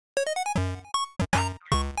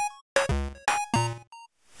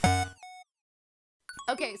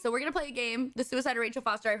Okay, so we're gonna play a game, The Suicide of Rachel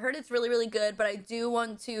Foster. I heard it's really, really good, but I do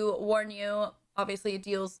want to warn you. Obviously, it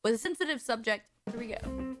deals with a sensitive subject. Here we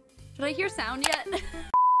go. Should I hear sound yet?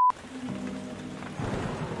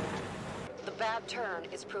 The bad turn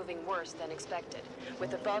is proving worse than expected,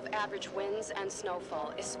 with above-average winds and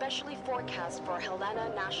snowfall, especially forecast for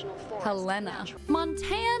Helena National Forest. Helena.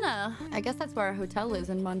 Montana! I guess that's where our hotel is,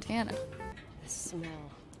 in Montana. The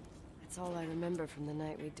smell. That's all I remember from the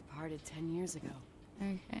night we departed 10 years ago.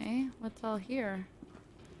 Okay, what's all here?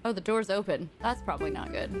 Oh, the door's open. That's probably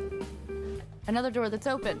not good. Another door that's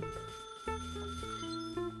open.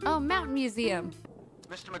 Oh, Mountain Museum.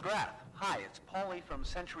 Mr. McGrath, hi, it's Paulie from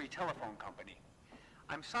Century Telephone Company.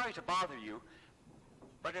 I'm sorry to bother you,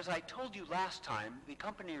 but as I told you last time, the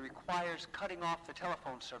company requires cutting off the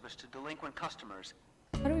telephone service to delinquent customers.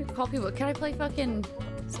 How do we call people? Can I play fucking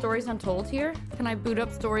Stories Untold here? Can I boot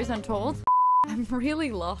up Stories Untold? I'm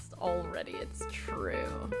really lost already, it's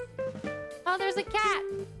true. Oh, there's a cat!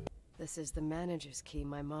 This is the manager's key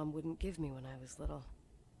my mom wouldn't give me when I was little.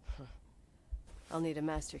 I'll need a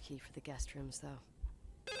master key for the guest rooms,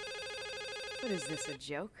 though. What is this, a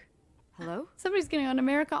joke? Hello? Somebody's getting on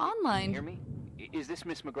America Online. Can you hear me? Is this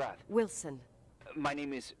Miss McGrath? Wilson. My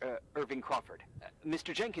name is Irving Crawford.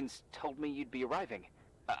 Mr. Jenkins told me you'd be arriving.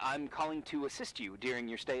 I'm calling to assist you during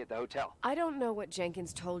your stay at the hotel. I don't know what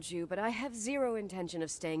Jenkins told you, but I have zero intention of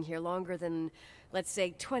staying here longer than, let's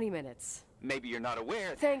say, 20 minutes. Maybe you're not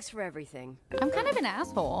aware. Thanks for everything. I'm kind of an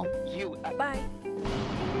asshole. Bye.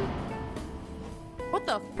 What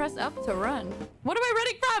the? Press up to run. What am I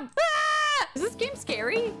running from? Ah! Is this game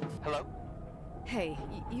scary? Hello? Hey,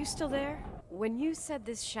 you still there? When you said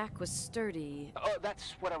this shack was sturdy... Oh,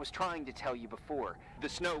 that's what I was trying to tell you before. The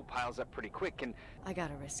snow piles up pretty quick and... I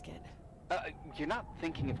gotta risk it. You're not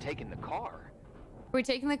thinking of taking the car? Are we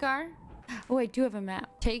taking the car? Oh, I do have a map.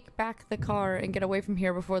 Take back the car and get away from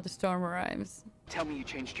here before the storm arrives. Tell me you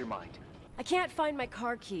changed your mind. I can't find my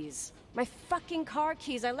car keys. My fucking car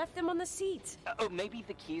keys. I left them on the seat. Oh, maybe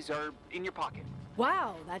the keys are in your pocket.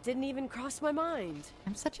 Wow, that didn't even cross my mind.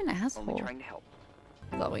 I'm such an asshole. Only trying to help.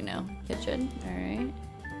 That's all we know. Kitchen. All right.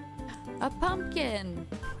 A pumpkin.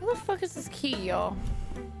 Where the fuck is this key, y'all?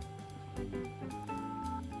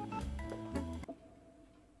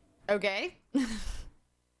 Okay.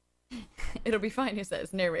 It'll be fine, he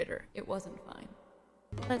says. Narrator. It wasn't fine.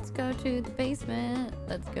 Let's go to the basement.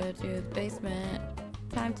 Let's go to the basement.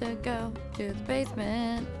 Time to go to the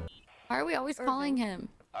basement. Why are we always calling him?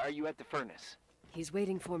 Are you at the furnace? He's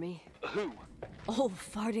waiting for me. Who? Old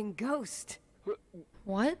farting ghost.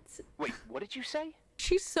 What? Wait, what did you say?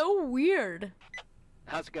 She's so weird.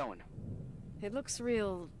 How's it going? It looks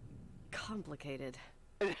real... complicated.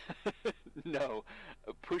 No.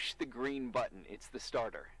 Push the green button. It's the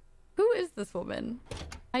starter. Who is this woman?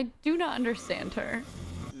 I do not understand her.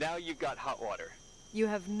 Now you've got hot water. You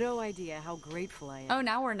have no idea how grateful I am. Oh,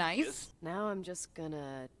 now we're nice? Now I'm just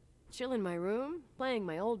gonna chill in my room, playing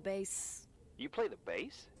my old bass. You play the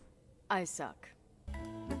bass? I suck.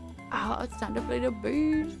 Oh, it's time to play the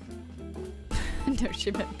bass. No, she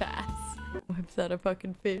meant bass. Whips out a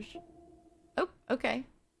fucking fish. Oh, okay.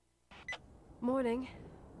 Morning.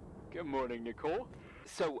 Good morning, Nicole.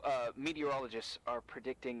 So, meteorologists are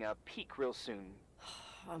predicting a peak real soon.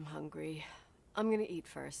 I'm hungry. I'm gonna eat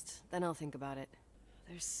first, then I'll think about it.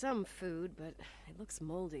 There's some food, but it looks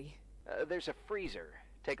moldy. There's a freezer.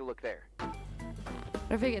 Take a look there.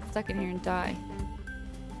 What if I get stuck in here and die?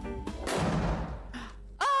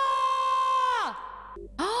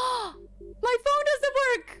 Ah! My phone doesn't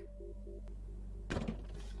work!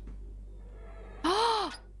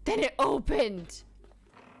 Ah! Then it opened!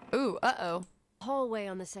 Ooh, uh-oh. Hallway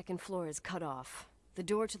on the second floor is cut off. The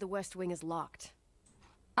door to the west wing is locked.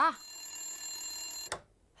 Ah!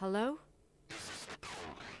 Hello?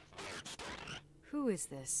 Who is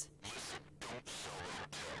this?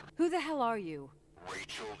 Who the hell are you?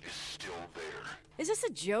 Rachel is still there. Is this a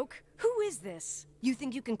joke? Who is this? You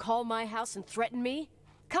think you can call my house and threaten me?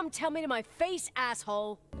 Come tell me to my face,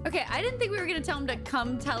 asshole! Okay, I didn't think we were gonna tell him to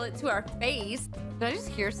come tell it to our face. Did I just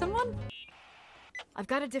hear someone? I've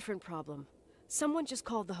got a different problem. Someone just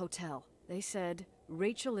called the hotel. They said,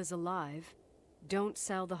 Rachel is alive. Don't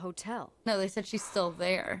sell the hotel. No, they said she's still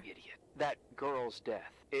there. Idiot. That girl's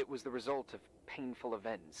death. It was the result of painful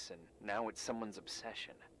events, and now it's someone's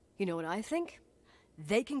obsession. You know what I think?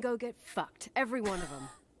 They can go get fucked, every one of them.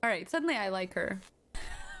 Alright, suddenly I like her.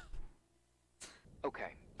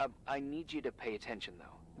 Okay, I need you to pay attention,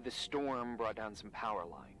 though. The storm brought down some power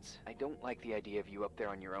lines. I don't like the idea of you up there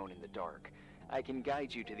on your own in the dark. I can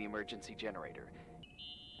guide you to the emergency generator.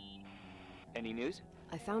 Any news?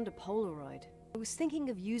 I found a Polaroid. I was thinking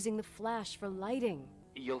of using the flash for lighting.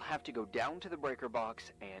 You'll have to go down to the breaker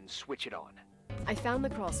box and switch it on. I found the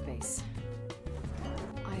crawl space.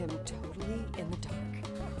 I am totally in the dark.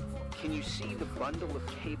 Can you see the bundle of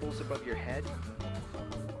cables above your head?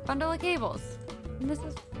 Bundle of cables. And this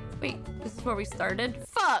is... Wait, this is where we started?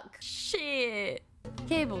 Fuck! Shit!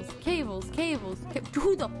 Cables, cables, cables.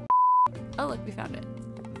 Who the f? Oh, look, we found it.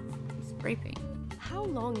 Spray paint. How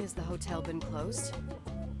long has the hotel been closed?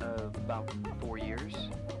 About 4 years.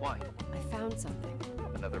 Why? I found something.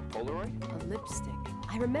 Another Polaroid? A lipstick.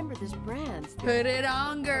 I remember this brand. Put it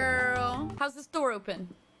on, girl. How's this door open?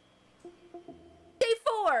 Day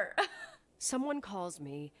 4! Someone calls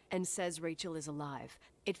me and says Rachel is alive.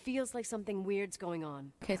 It feels like something weird's going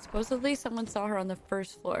on. Okay, supposedly someone saw her on the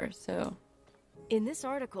first floor, so... In this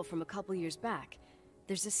article from a couple years back,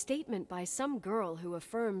 there's a statement by some girl who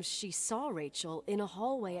affirms she saw Rachel in a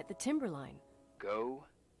hallway at the Timberline. Go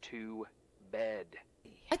to bed.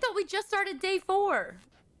 I thought we just started day 4.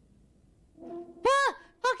 What?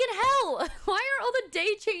 Fucking hell! Why are all the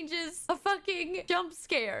day changes a fucking jump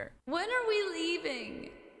scare? When are we leaving?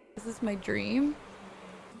 Is this my dream?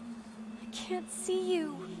 I can't see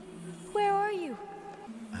you. Where are you?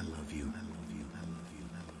 I love you. I love you. I love you.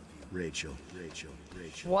 I love you. Rachel. Rachel.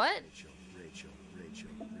 Rachel. What? Rachel. Rachel. Rachel.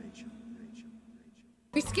 Rachel. Rachel.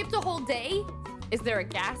 We skipped a whole day? Is there a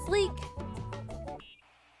gas leak?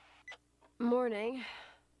 Morning.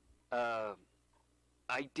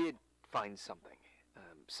 I did find something.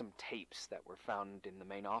 Some tapes that were found in the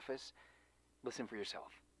main office. Listen for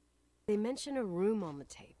yourself. They mention a room on the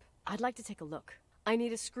tape. I'd like to take a look. I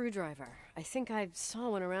need a screwdriver. I think I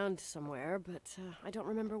saw one around somewhere, but I don't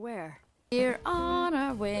remember where. We're on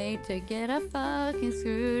our way to get a fucking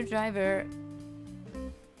screwdriver.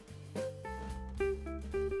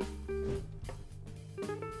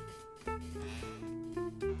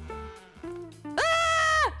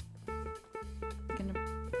 Ah! Gonna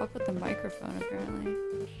fuck with the microphone, apparently.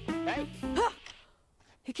 Hey!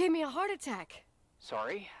 He gave me a heart attack.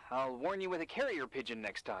 Sorry, I'll warn you with a carrier pigeon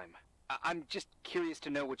next time. I'm just curious to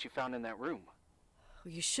know what you found in that room.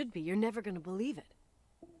 Well, you should be. You're never gonna believe it.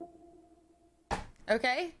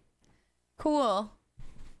 Okay. Cool.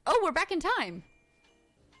 Oh, we're back in time.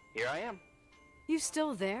 Here I am. You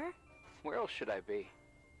still there? Where else should I be?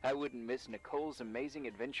 I wouldn't miss Nicole's amazing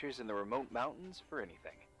adventures in the remote mountains for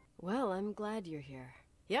anything. Well, I'm glad you're here.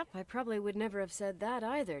 Yep, I probably would never have said that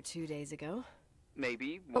either 2 days ago.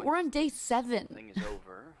 Maybe But we're on day 7. thing is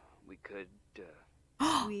over, we could,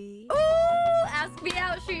 We... Ooh, ask me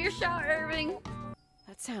out, shoot your shot, Irving.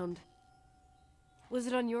 That sound. Was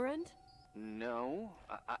it on your end? No,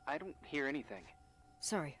 I don't hear anything.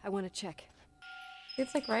 Sorry, I want to check.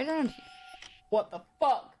 It's like right around here. What the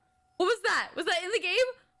fuck? What was that? Was that in the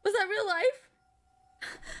game? Was that real life?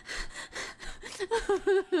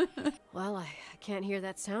 Well, I can't hear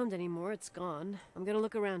that sound anymore. It's gone. I'm gonna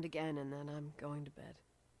look around again and then I'm going to bed.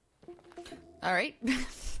 All right.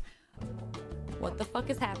 What the fuck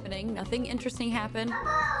is happening? Nothing interesting happened.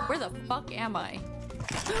 Where the fuck am I?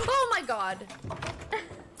 Oh my god!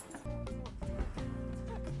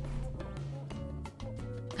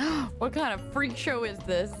 What kind of freak show is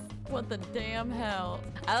this? What the damn hell?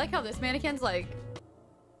 I like how this mannequin's like...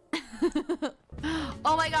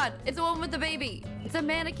 Oh my god, it's a woman with the baby. It's a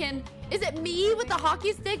mannequin. Is it me with the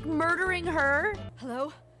hockey stick murdering her?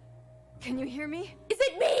 Hello? Can you hear me? Is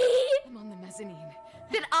it me? I'm on the mezzanine.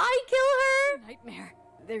 Did I kill her? Nightmare.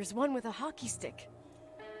 There's one with a hockey stick.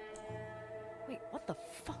 Wait, what the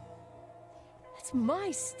fuck? That's my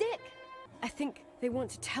stick. I think they want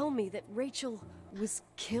to tell me that Rachel was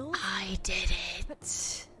killed. I did it. But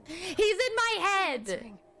He's in my head.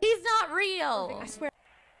 He's not real. I swear,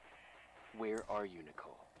 Where are you,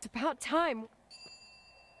 Nicole? it's about time.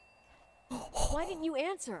 Why didn't you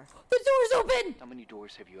answer? The door's open. How many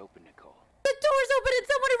doors have you opened, Nicole? The door's open and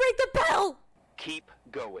somebody ring the bell. Keep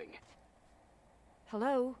going.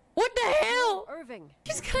 Hello? What the hell? Irving.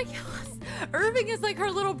 He's gonna kill us. Irving is like her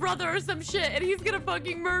little brother or some shit, and he's gonna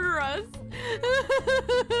fucking murder us.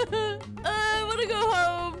 I wanna go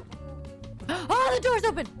home. Oh, the door's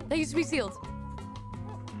open. That used to be sealed.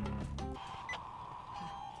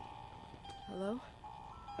 Hello?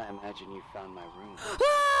 I imagine you found my room.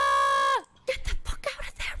 Ah! Get the fuck out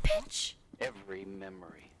of there, bitch. Every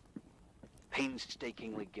memory.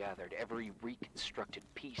 Painstakingly gathered, every reconstructed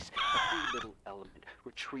piece, every little element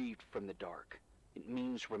retrieved from the dark. It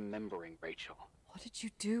means remembering, Rachel. What did you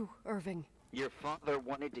do, Irving? Your father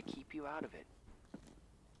wanted to keep you out of it.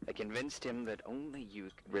 I convinced him that only you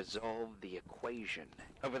could resolve the equation.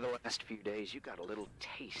 Over the last few days, you got a little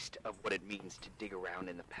taste of what it means to dig around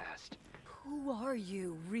in the past. Who are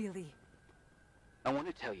you, really? I want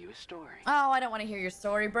to tell you a story. Oh, I don't want to hear your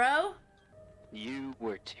story, bro. You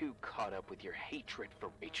were too caught up with your hatred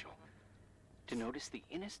for Rachel to notice the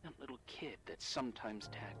innocent little kid that sometimes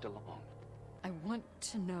tagged along. I want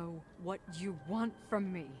to know what you want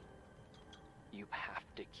from me. You have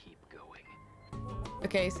to keep going.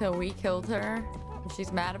 Okay, so we killed her, and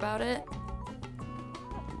she's mad about it.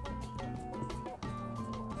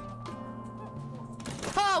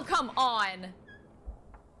 Oh, come on!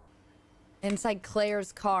 Inside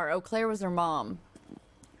Claire's car. Oh, Claire was her mom.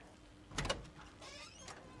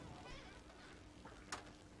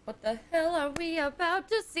 What the hell are we about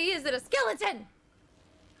to see? Is it a skeleton?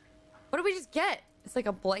 What did we just get? It's like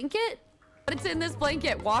a blanket? What's in this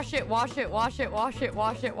blanket? Wash it, wash it, wash it, wash it,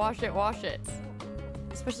 wash it, wash it, wash it.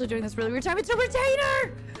 Especially during this really weird time. It's a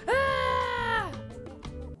retainer! Ah!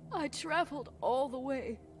 I traveled all the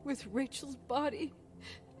way with Rachel's body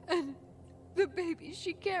and the baby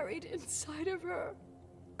she carried inside of her.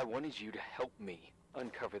 I wanted you to help me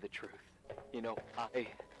uncover the truth. You know, I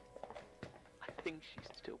think she's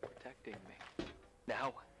still protecting me.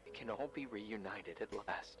 Now, we can all be reunited at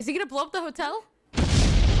last. Is he gonna blow up the hotel?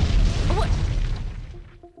 Oh, what?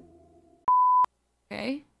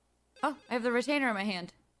 Okay. Oh, I have the retainer in my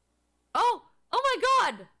hand. Oh! Oh my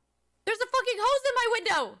god! There's a fucking hose in my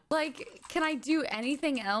window! Like, can I do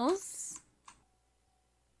anything else?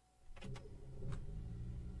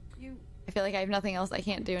 I feel like I have nothing else. I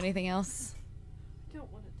can't do anything else. I don't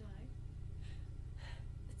want to die.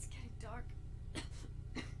 It's getting dark.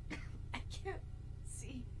 I can't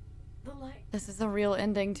see the light. This is a real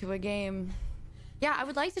ending to a game. Yeah, I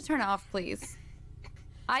would like to turn it off, please.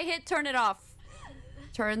 I hit turn it off.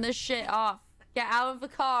 Turn this shit off. Get out of the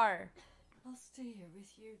car. I'll stay here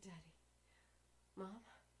with you, Daddy. Mom,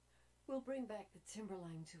 we'll bring back the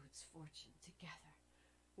Timberline to its fortune together.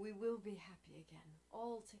 We will be happy again,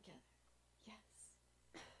 all together. Yes.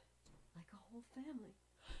 Like a whole family.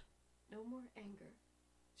 No more anger.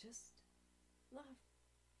 Just love.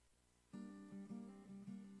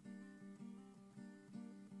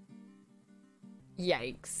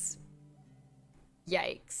 Yikes.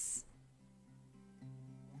 Yikes.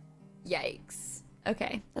 Yikes.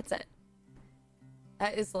 Okay, that's it.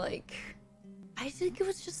 That is like... I think it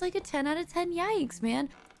was just like a 10 out of 10 yikes, man.